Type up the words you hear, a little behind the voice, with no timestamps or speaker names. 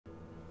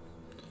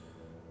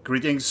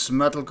Greetings,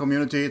 metal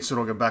community. It's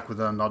Roger back with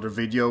another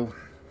video.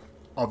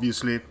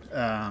 Obviously,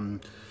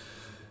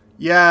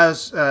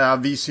 yes,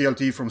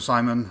 VCLT from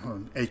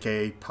Simon,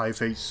 aka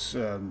Pieface.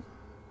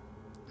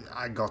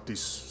 I got this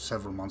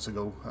several months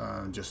ago.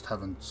 Just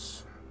hadn't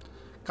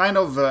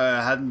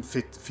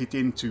fit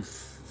in to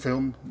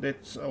film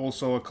it.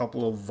 Also, a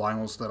couple of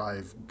vinyls that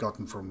I've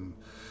gotten from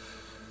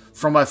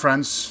my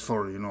friends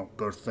for, you know,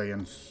 birthday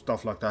and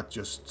stuff like that,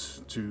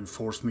 just to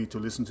force me to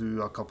listen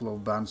to a couple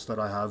of bands that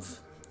I have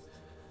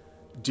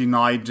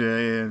denied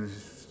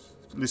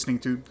listening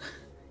to,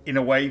 in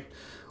a way.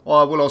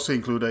 Or I will also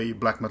include a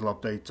black metal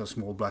update, a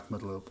small black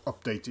metal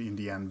update in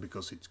the end,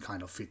 because it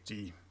kind of fit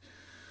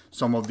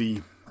some of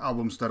the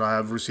albums that I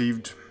have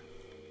received.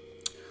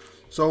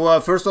 So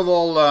first of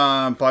all,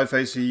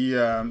 Pieface, he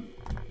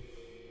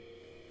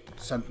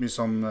sent me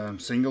some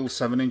singles,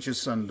 7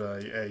 inches, and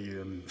a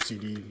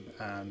CD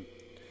and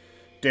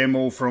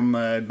demo from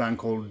a band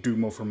called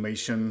Doom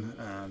Formation,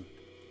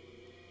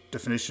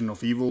 Definition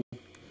of Evil.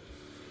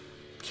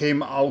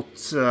 Came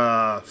out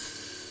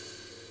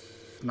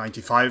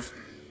 95,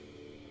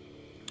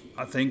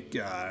 I think.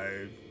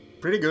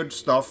 Pretty good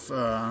stuff.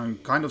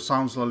 Kind of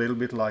sounds a little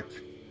bit like,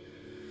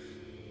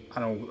 I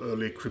don't know,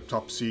 early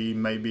Cryptopsy,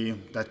 maybe.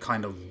 That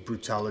kind of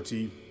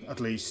brutality, at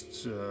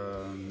least.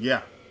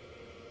 Yeah.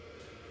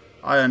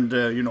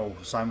 You know,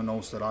 Simon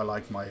knows that I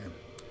like my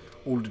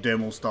old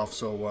demo stuff,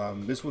 so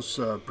this was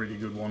a pretty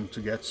good one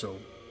to get, so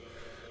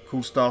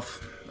cool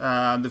stuff.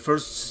 The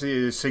first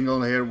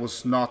single here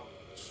was not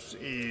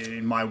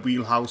in my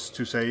wheelhouse,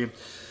 to say.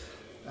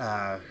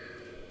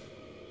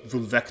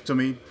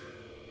 Vulvectomy,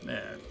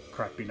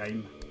 crappy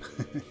name,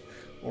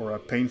 or a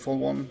painful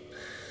one.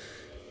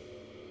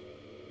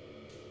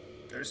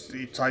 There's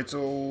the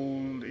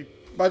title.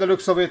 By the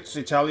looks of it, it's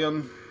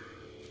Italian.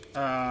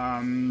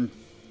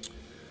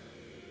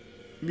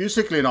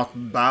 Musically not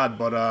bad,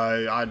 but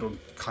I don't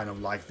kind of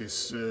like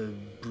this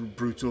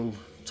brutal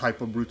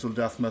type of brutal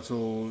death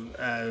metal.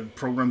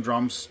 Program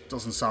drums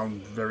doesn't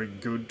sound very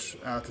good,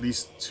 at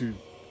least to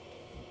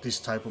this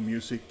type of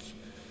music,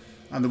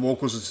 and the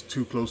vocals is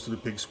too close to the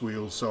pig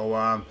squeal.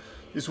 So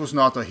this was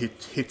not a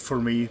hit for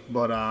me.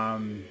 But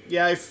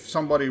yeah, if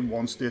somebody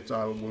wants it,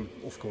 I will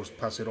of course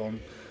pass it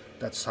on.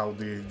 That's how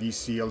the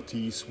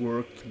VCLTs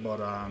work. But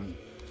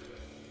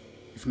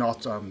if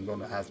not, I'm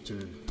gonna have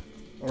to,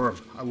 or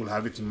I will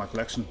have it in my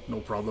collection, no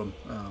problem.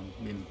 I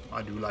mean,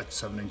 I do like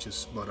 7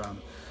 inches, but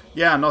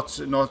yeah, not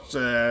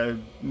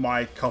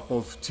my cup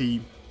of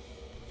tea.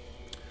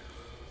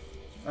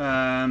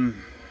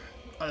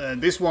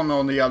 This one,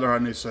 on the other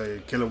hand, is a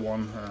killer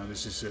one.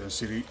 This is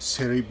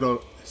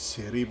Cerebral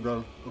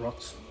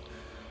Rot.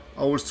 I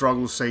always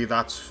struggle to say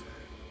that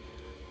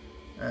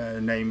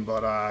name,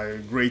 but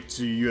great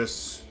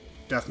US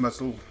death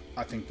metal.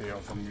 I think they are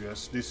from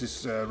US. This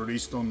is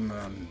released on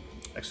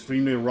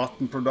extremely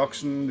rotten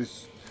production.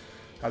 This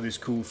have these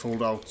cool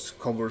fold-out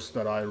covers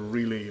that I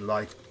really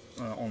like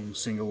on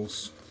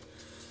singles.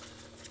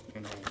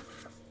 You know,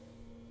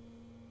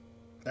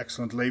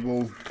 excellent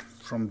label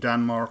from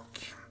Denmark.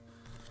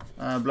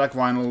 Black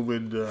vinyl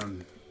with I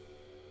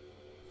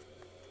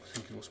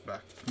think it was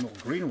black. No,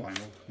 green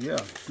vinyl.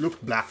 Yeah,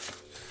 looked black.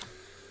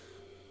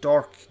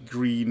 Dark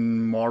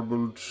green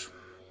marbled.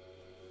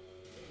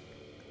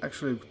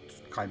 Actually,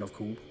 kind of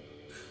cool.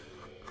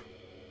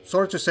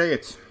 Sorry to say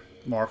it,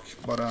 Mark,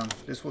 but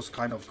this was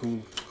kind of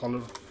cool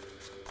color.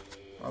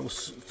 I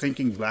was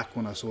thinking black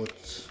when I saw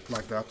it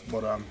like that,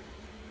 but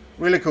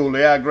really cool.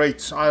 Yeah,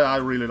 great. I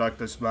really like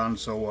this band,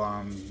 so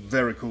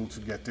very cool to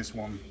get this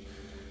one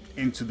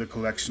into the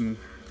collection.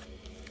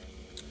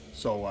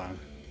 So I'm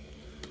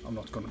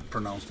not gonna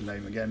pronounce the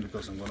name again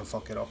because I'm gonna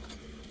fuck it up.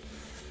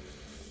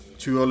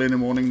 Too early in the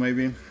morning,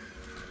 maybe.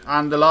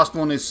 And the last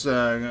one is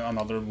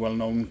another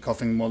well-known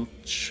Coffin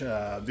Mulch.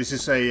 This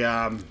is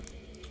a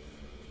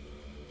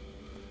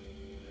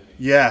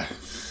yeah,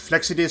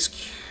 flexi disc.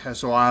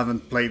 So I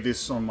haven't played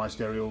this on my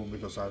stereo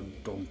because I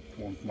don't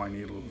want my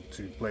needle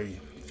to play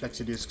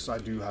flexi discs. I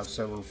do have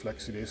several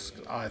flexi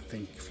discs. I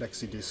think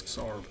flexi discs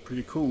are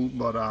pretty cool,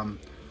 but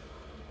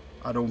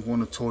I don't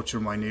want to torture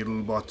my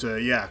needle. But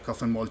yeah,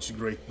 Coffin Mulch, a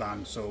great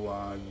band. So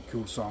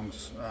cool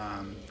songs,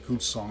 cool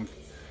song,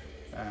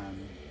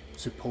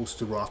 Supposed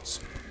to Rot.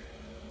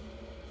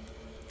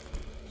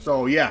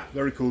 So yeah,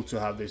 very cool to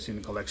have this in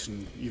the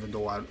collection, even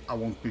though I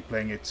won't be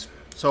playing it.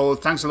 So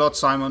thanks a lot,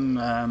 Simon.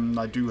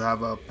 I do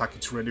have a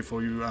package ready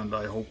for you, and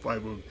I hope I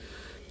will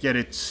get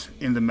it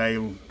in the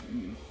mail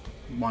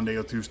Monday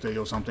or Tuesday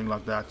or something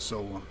like that.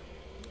 So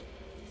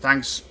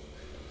thanks.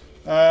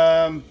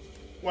 One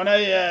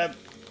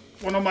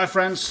of my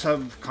friends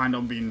have kind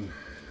of been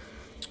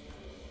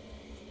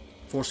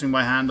forcing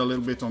my hand a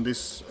little bit on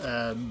this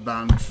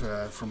band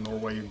from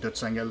Norway,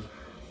 Dødsengel.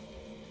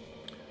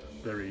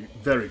 Very,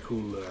 very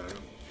cool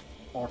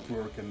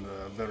artwork and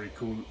very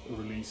cool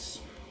release.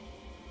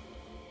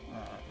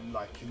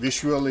 Like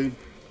visually.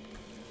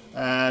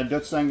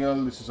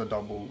 Dødsengel, this is a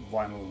double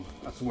vinyl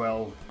as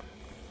well.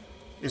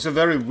 It's a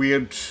very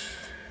weird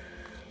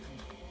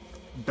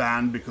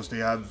band because they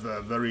have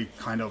very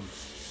kind of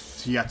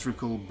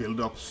theatrical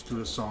build-ups to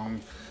the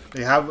song.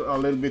 They have a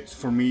little bit,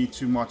 for me,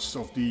 too much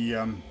of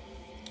the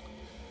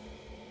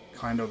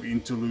kind of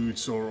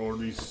interludes or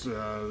these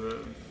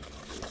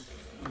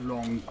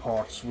long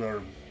parts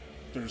where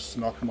there's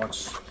not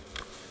much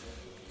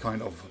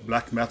kind of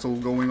black metal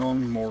going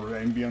on, more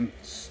ambient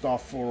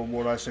stuff, or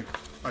what I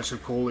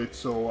should call it.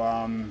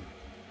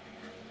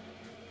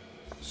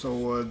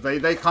 So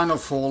they kind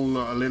of fall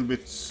a little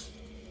bit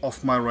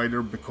off my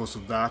radar because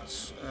of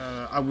that.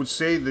 I would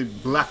say the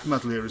black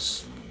metal here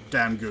is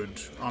damn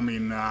good. I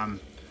mean,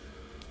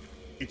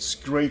 it's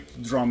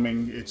great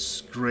drumming,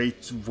 it's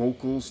great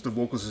vocals. The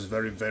vocals is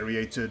very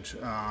variated,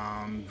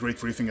 great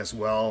riffing as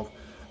well.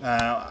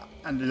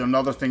 And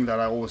another thing that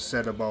I always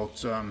said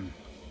about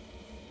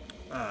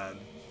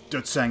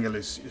Dødsengel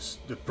is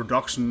the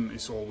production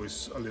is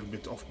always a little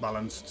bit off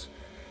balanced.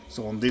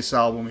 So on this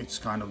album, it's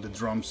kind of the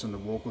drums and the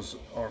vocals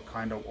are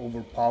kind of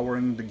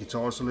overpowering the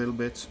guitars a little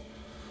bit.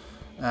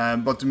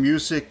 But the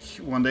music,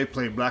 when they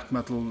play black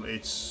metal,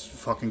 it's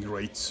fucking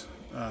great.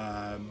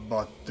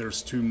 But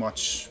there's too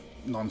much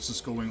nonsense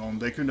going on.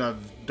 They could have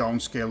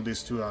downscaled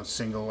this to a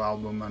single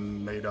album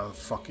and made a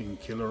fucking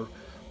killer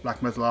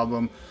black metal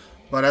album.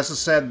 But as I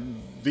said,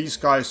 these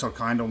guys are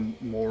kind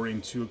of more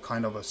into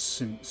kind of a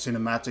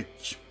cinematic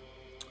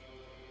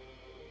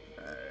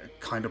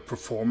kind of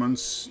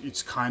performance.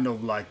 It's kind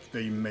of like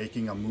they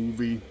making a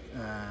movie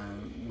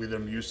with their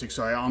music.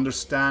 So I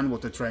understand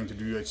what they're trying to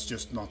do. It's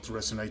just not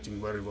resonating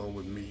very well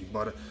with me.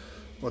 But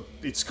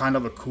it's kind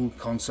of a cool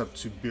concept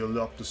to build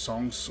up the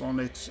songs on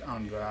it,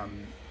 and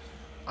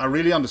I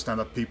really understand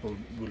that people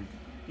will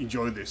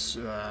enjoy this,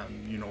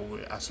 you know,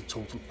 as a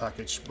total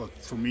package. But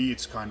for me,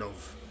 it's kind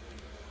of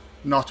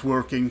not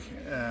working.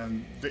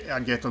 I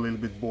get a little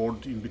bit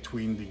bored in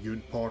between the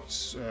good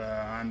parts,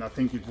 and I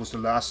think it was the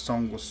last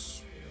song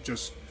was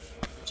just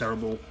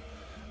terrible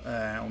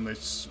on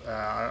this.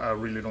 I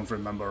really don't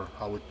remember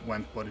how it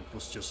went, but it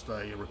was just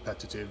a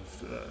repetitive.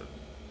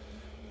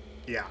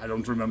 Yeah, I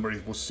don't remember if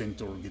it was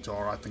synth or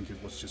guitar. I think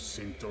it was just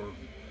synth or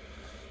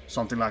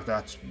something like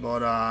that.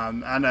 But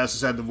and as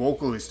I said, the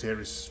vocalist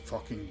here is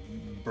fucking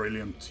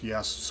brilliant. He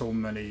has so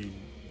many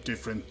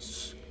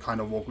different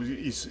kind of vocals.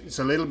 It's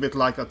a little bit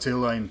like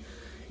Attila in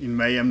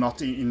Mayhem,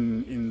 not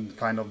in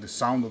kind of the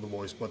sound of the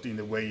voice, but in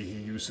the way he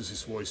uses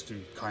his voice to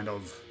kind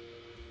of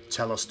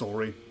tell a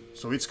story.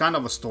 So it's kind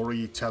of a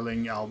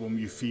storytelling album.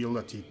 You feel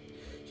that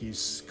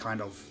he's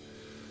kind of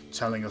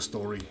telling a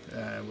story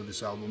with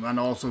this album. And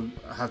also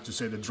I have to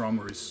say the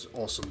drummer is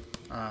awesome.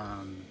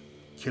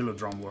 Killer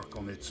drum work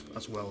on it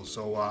as well.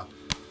 So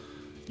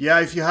yeah,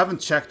 if you haven't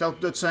checked out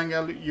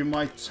Dødsengel, you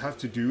might have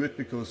to do it,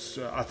 because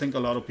I think a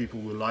lot of people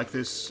will like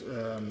this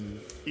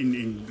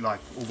in like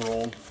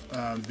overall.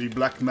 The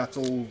black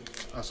metal,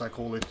 as I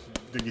call it,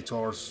 the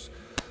guitars,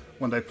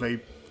 when they play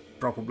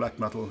proper black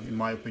metal, in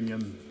my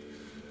opinion,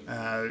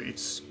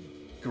 it's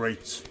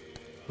great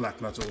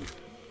black metal.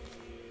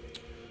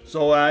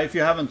 So if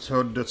you haven't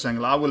heard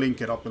Dødsengel, I will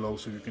link it up below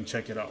so you can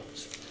check it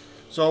out.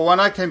 So when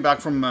I came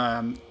back from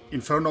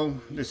Inferno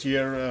this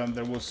year,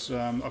 there was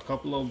a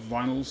couple of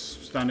vinyls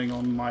standing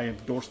on my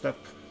doorstep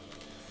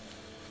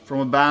from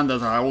a band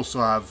that I also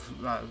have.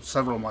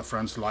 Several of my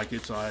friends like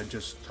it, so I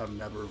just have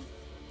never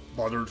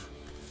bothered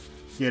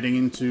getting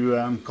into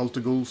Cult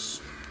of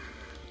Ghoules.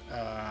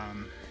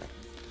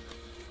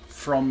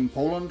 From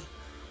Poland.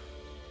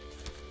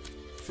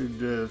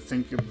 Should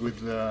think with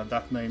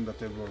that name that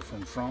they were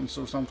from France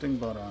or something,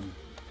 but I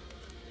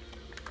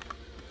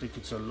think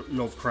it's a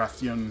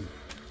Lovecraftian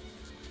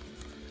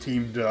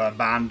themed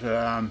band.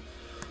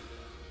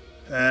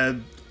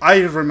 I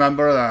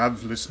remember that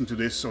I've listened to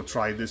this or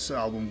tried this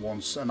album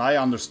once, and I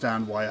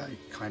understand why I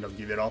kind of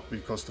give it up,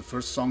 because the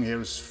first song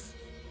here is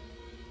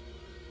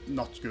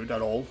not good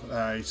at all.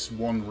 It's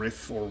one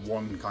riff or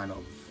one kind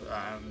of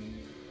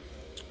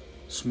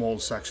small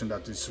section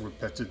that is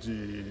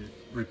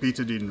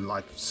repeated in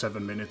like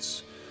 7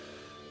 minutes.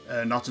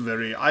 Not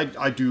very.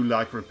 I do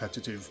like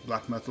repetitive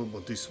black metal,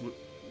 but this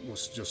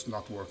was just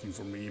not working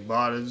for me.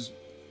 But it's,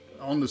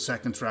 on the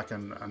second track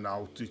and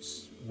out,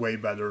 it's way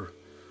better.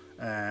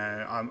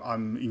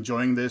 I'm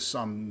enjoying this.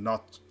 I'm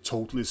not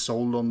totally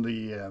sold on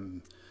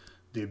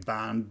the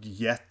band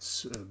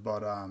yet,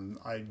 but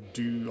I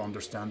do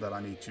understand that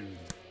I need to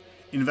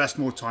invest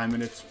more time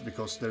in it,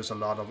 because there's a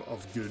lot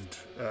of good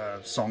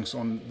songs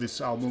on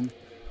this album,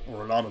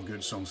 or a lot of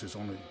good songs. It's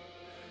only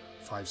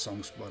 5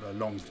 songs, but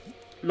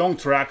long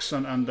tracks,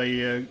 and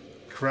they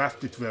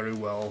craft it very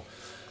well.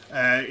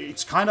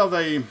 It's kind of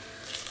a,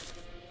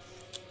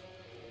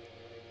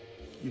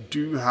 you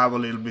do have a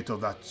little bit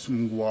of that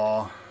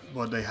Tsungwa,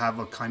 but they have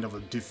a kind of a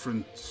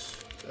different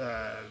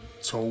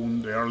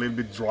tone. They are a little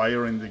bit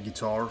drier in the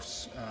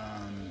guitars.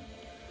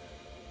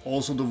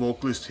 Also the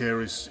vocalist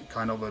here is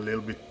kind of a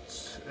little bit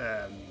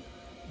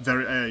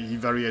he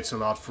varies a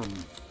lot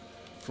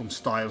from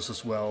styles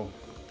as well.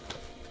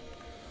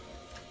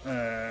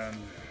 I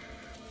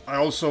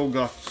also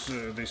got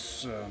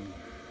this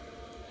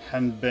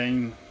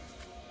Hembane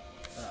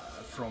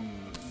from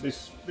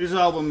this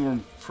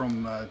album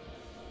from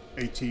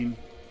 18,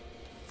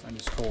 and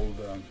it's called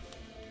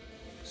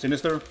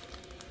Sinister.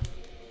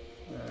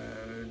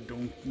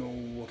 Don't know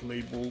what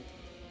label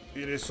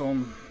it is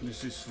on.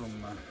 This is from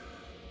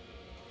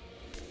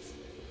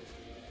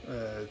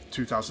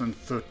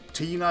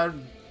 2013, I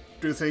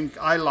do think.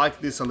 I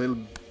like this a little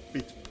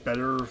bit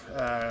better,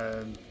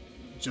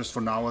 just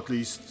for now at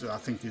least. I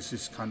think this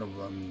is kind of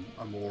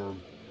a more,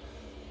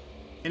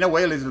 in a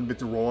way, a little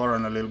bit rawer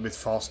and a little bit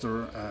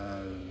faster,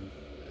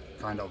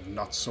 kind of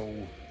not so,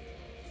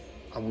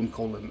 I wouldn't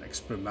call them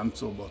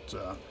experimental, but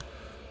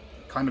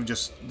kind of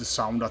just the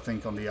sound, I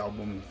think, on the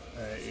album.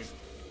 It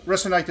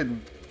resonated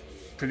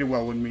pretty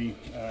well with me,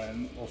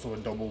 and also a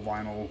double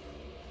vinyl.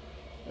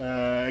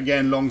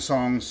 Again, long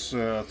songs.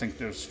 I think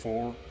there's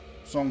 4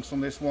 songs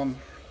on this one.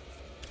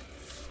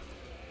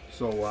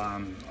 So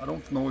I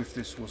don't know if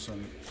this was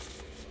an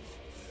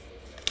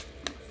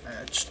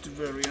etched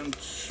variant.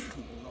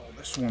 No,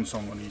 there's 1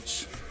 song on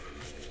each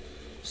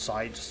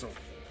side. So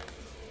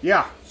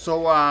yeah.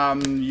 So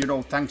you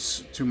know,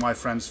 thanks to my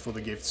friends for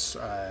the gifts.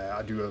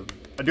 I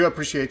do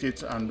appreciate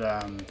it, and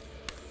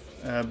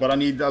but I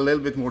need a little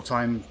bit more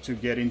time to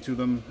get into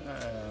them.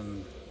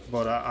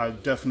 But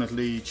I've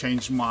definitely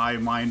changed my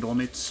mind on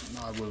it.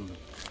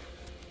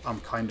 I'm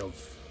kind of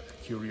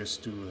curious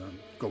to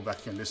go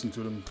back and listen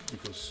to them,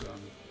 because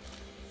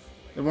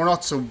they were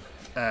not so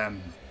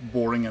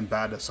boring and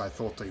bad as I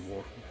thought they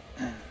were.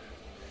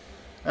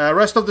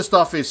 Rest of the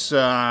stuff is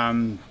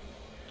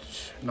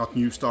not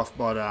new stuff,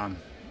 but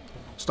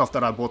stuff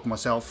that I bought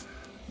myself,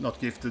 not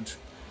gifted.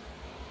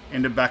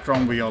 In the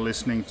background we are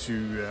listening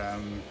to,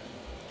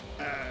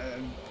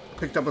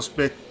 picked up a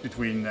split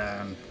between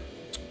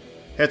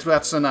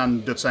Hetroertzen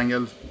and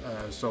Dødsengel,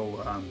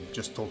 so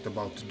just talked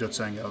about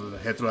Dødsengel.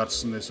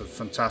 Hetroertzen is a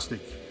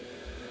fantastic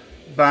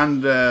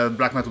band,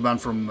 black metal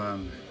band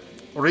from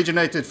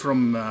originated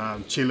from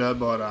Chile,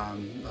 but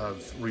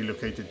have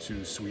relocated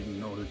to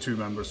Sweden, or the 2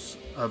 members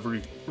have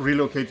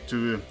relocated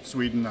to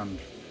Sweden and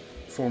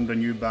formed a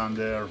new band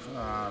there.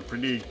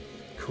 Pretty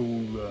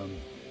cool,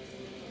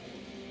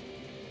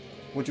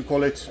 what you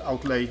call it,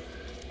 outlay,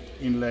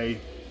 inlay,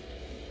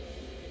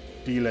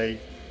 delay.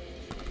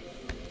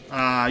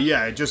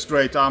 Yeah, just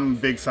great. I'm a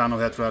big fan of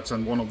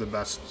Hetroertzen, one of the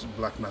best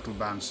black metal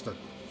bands that,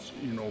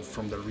 you know,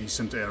 from the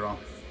recent era.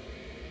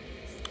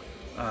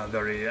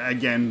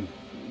 Again,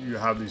 you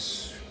have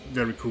these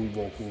very cool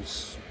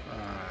vocals,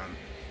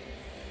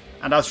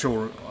 and I'm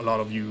sure a lot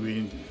of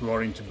you who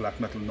are into black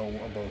metal know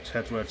about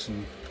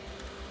Hetroertzen.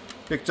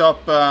 Picked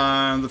up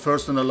the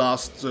first and the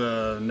last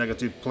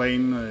Negative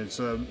Plane. It's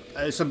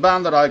a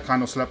band that I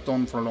kind of slept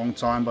on for a long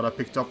time, but I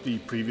picked up the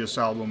previous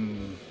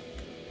album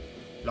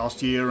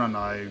last year and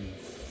I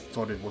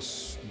thought it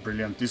was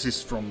brilliant. This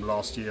is from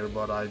last year,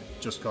 but I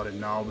just got it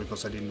now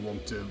because I didn't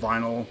want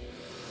vinyl.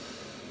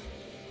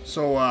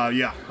 So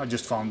yeah, I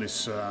just found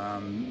this,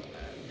 and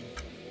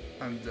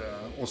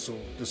also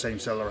the same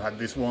seller had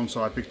this one,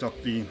 so I picked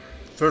up the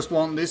first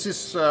one. This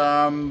is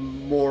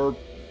more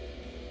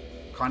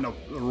kind of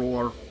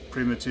raw,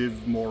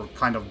 primitive, more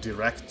kind of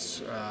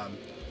direct.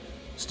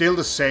 Still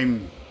the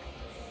same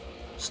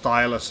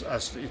style as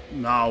it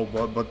now,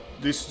 but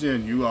this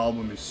new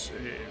album is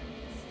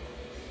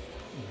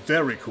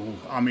very cool.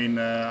 I mean,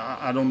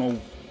 I don't know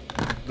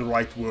the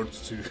right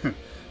words to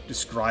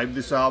describe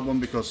this album,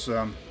 because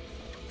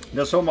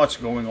there's so much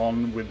going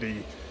on with the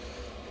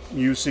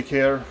music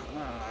here.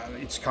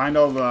 It's kind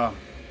of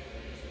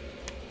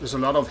there's a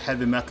lot of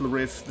heavy metal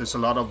riff, there's a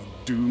lot of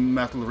doom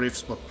metal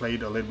riffs, but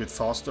played a little bit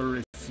faster.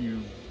 If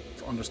you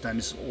understand,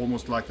 it's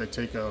almost like they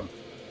take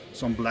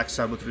some Black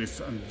Sabbath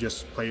riff and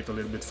just play it a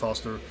little bit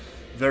faster.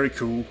 Very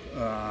cool.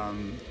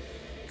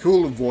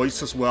 Cool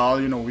voice as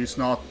well. You know, he's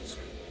not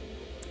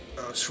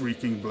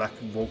shrieking black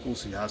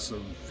vocals. He has a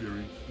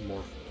very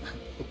more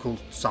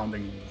occult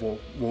sounding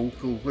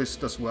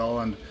vocalist as well.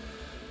 And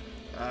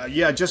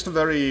yeah, just a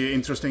very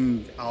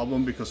interesting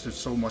album, because there's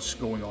so much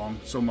going on,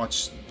 so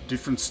much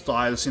different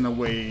styles in a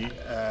way,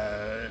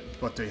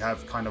 but they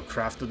have kind of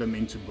crafted them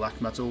into black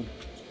metal,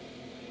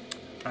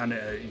 and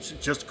it's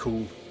just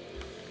cool.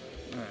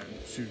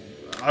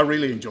 I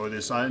really enjoy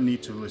this. I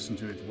need to listen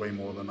to it way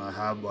more than I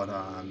have, but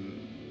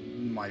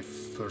my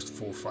first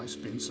 4 or 5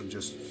 spins have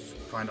just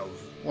kind of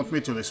want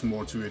me to listen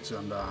more to it.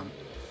 And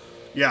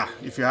yeah,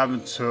 if you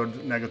haven't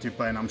heard Negative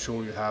Plane, I'm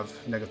sure you have.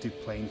 Negative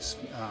Planes,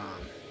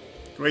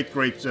 great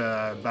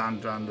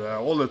band, and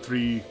all the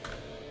 3,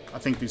 I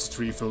think these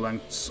 3 full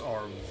lengths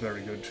are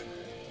very good.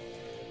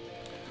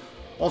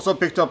 Also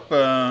picked up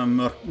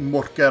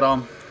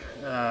Mörkera,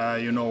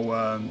 you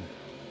know,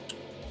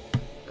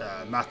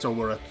 Matt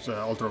over at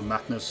Altar of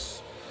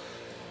Madness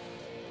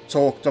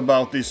talked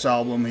about this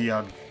album. He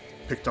had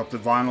picked up the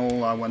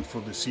vinyl. I went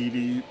for the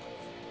CD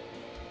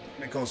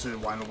because the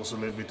vinyl was a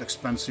little bit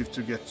expensive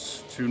to get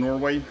to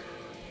Norway.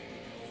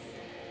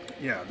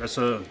 Yeah, there's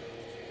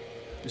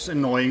this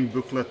annoying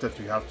booklet that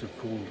you have to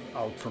pull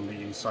out from the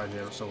inside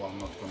here, so I'm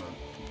not gonna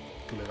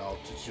pull it out.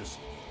 It's just,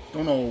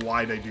 don't know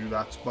why they do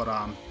that, but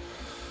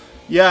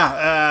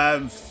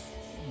yeah,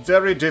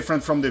 very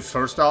different from the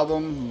first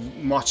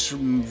album.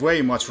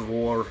 Way much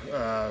raw,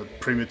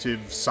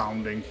 primitive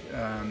sounding.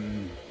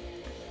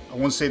 I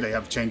won't say they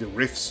have changed the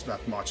riffs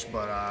that much,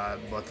 but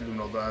you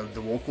know,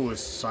 the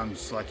vocalist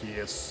sounds like he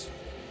is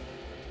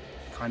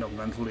kind of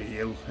mentally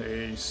ill.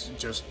 He's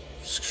just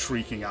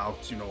shrieking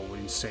out, you know,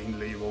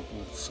 insanely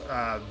vocals.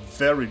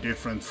 Very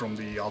different from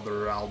the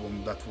other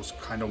album that was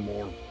kind of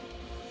more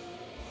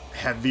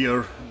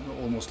heavier,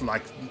 almost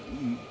like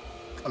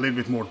a little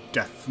bit more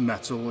death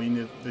metal in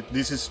it.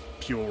 This is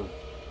pure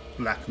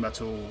black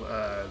metal,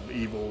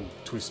 evil,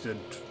 twisted,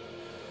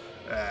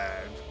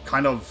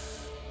 kind of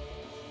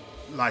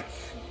like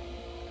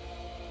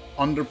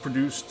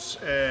underproduced,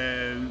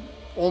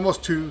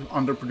 almost too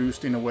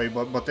underproduced in a way,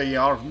 but they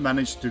are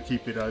managed to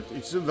keep it out.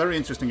 It's a very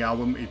interesting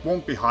album. It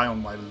won't be high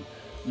on my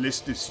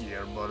list this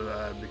year,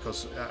 but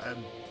because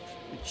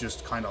it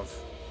just kind of,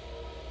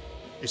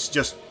 it's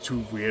just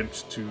too weird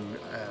to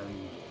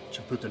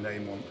put a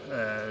name on.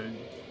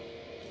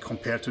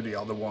 Compared to the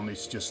other one,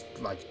 it's just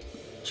like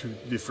two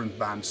different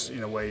bands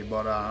in a way,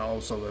 but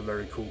also a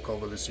very cool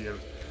cover this year.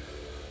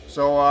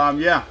 So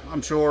yeah,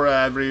 I'm sure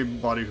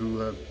everybody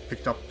who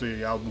picked up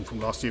the album from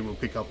last year will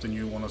pick up the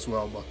new one as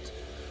well, but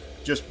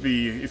just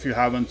if you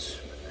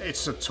haven't,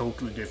 it's a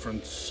totally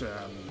different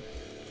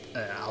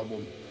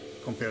album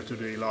compared to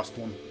the last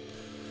one.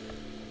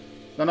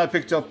 Then I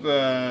picked up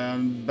a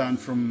band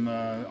from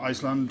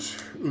Iceland,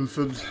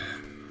 Úlfúð.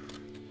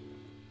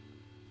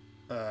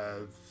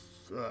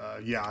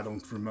 Yeah, I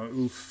don't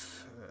remember.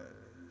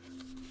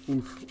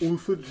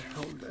 Úlfúð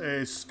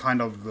is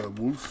kind of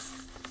wolf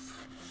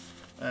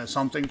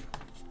something.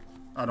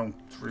 I don't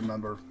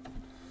remember.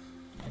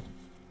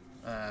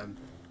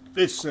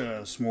 It's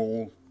a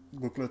small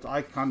booklet.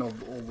 I kind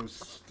of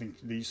always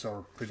think these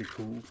are pretty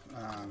cool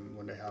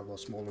when they have a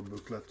smaller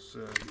booklet.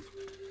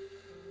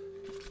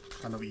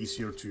 Kind of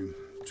easier to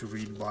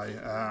read by.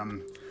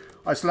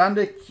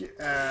 Icelandic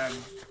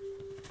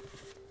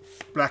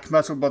black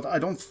metal, but I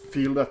don't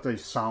feel that they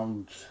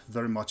sound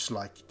very much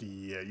like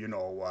the you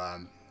know,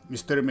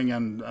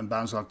 Mysterium and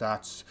bands like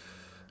that.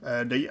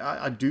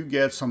 I do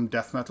get some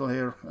death metal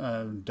here,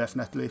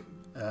 definitely.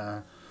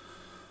 A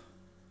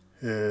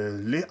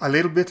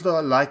little bit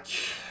like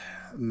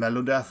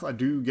Melodeath. I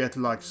do get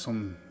like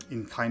some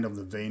in kind of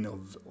the vein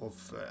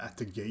of At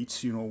the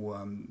Gates, you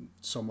know,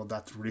 some of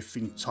that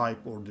riffing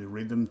type or the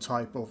rhythm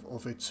type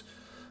of it.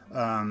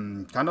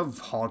 Kind of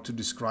hard to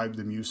describe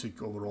the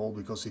music overall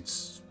because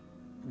it's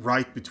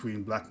right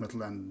between black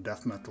metal and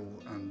death metal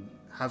and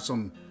have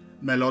some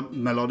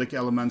melodic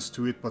elements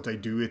to it, but they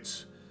do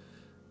it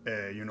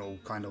you know,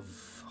 kind of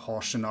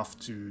harsh enough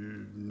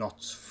to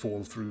not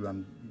fall through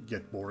and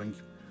get boring,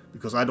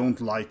 because I don't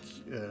like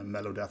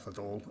Melodeath at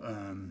all.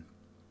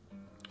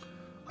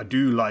 I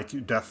do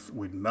like death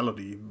with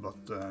melody, but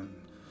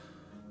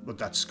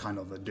that's kind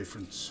of a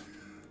different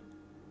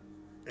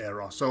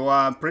era.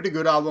 So pretty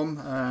good album.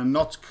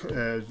 Not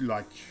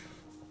like,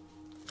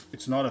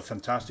 it's not a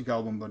fantastic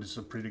album, but it's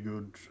a pretty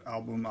good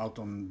album out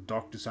on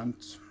Dark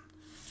Descent.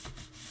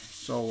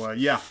 So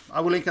yeah, I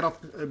will link it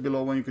up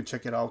below and you can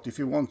check it out if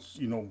you want,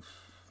 you know,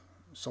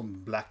 some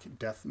black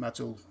death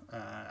metal.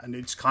 And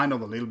it's kind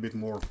of a little bit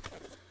more,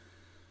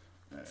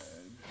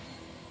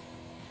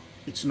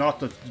 it's not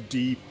that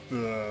deep,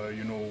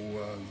 you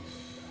know,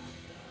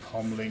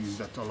 pummeling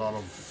that a lot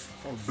of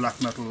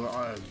black metal,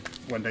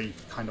 when they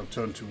kind of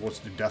turn towards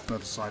the death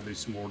metal side,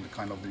 it's more the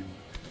kind of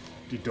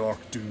the dark,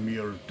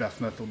 doomier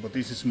death metal. But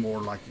this is more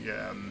like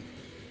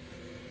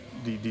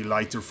the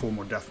lighter form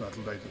of death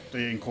metal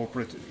they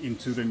incorporate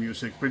into the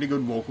music. Pretty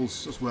good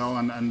vocals as well,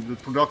 and the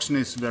production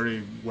is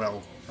very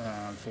well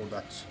for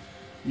that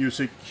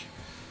music.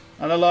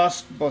 And the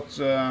last but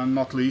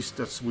not least,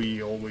 as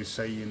we always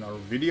say in our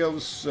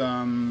videos,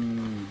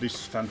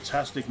 this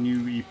fantastic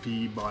new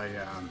EP by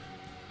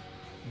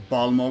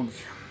Balmog,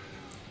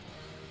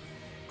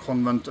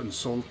 Convent and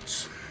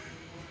Salt.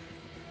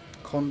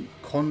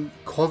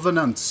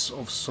 Covenants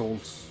of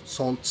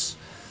Salt,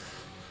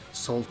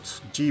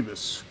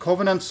 Jeebus.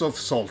 Covenants of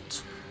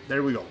Salt.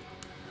 There we go.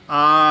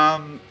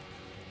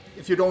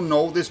 If you don't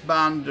know this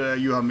band,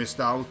 you have missed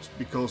out,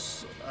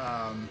 because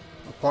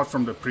apart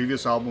from the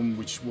previous album,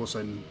 which was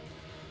an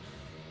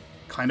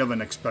kind of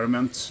an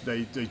experiment,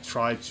 they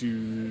tried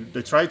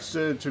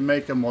to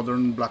make a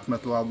modern black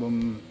metal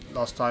album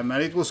last time,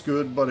 and it was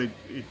good, but it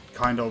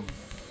kind of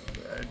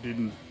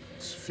didn't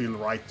feel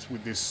right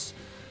with this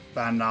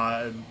band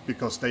now,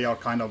 because they are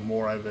kind of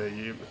more of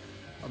a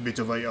bit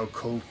of a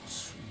occult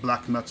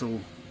black metal,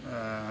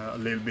 a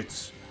little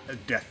bit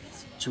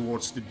death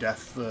towards the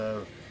death,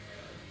 that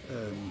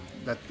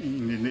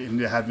in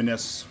the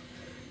heaviness.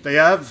 They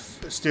have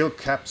still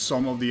kept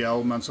some of the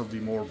elements of the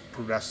more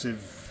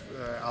progressive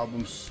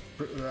albums,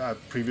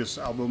 previous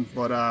album,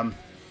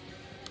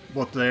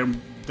 but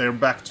they're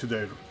back to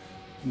their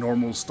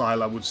normal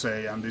style, I would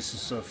say, and this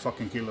is a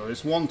fucking killer.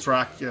 It's one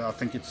track, I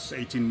think it's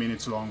 18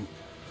 minutes long.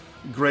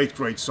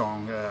 Great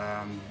song.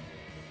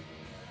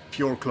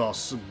 Pure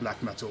class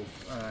black metal,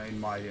 in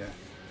my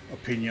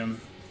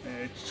opinion.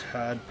 It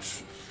had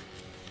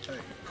a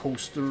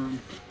poster.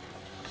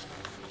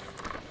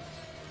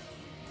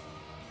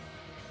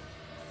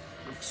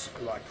 Looks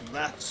like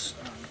that.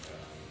 And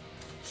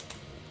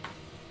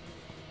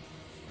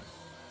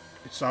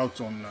It's out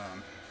on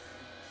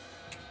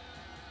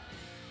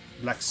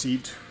Black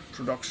Seed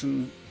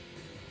production.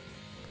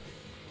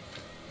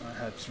 I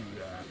had to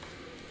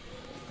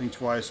think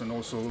twice, and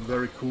also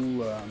very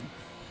cool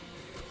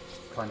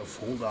kind of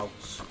fold-out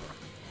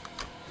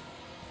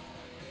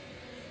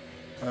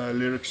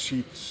lyric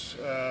sheet.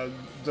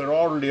 There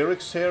are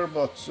lyrics here,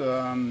 but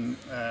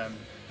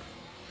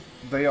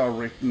they are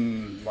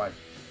written like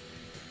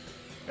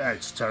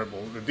it's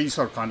terrible. These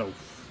are kind of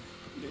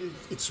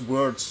it's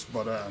words,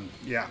 but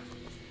yeah,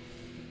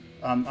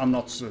 I'm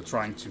not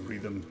trying to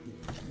read them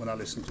when I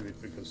listen to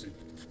it because it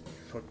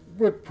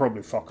would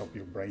probably fuck up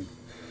your brain.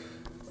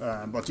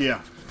 But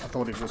yeah, I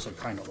thought it was a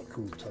kind of a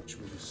cool touch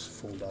with this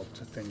fold-out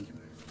thing.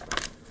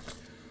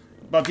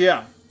 But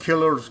yeah,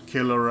 killer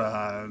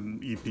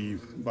EP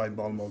by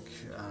Balmog,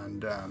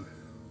 and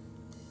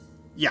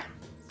yeah,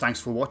 thanks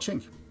for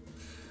watching.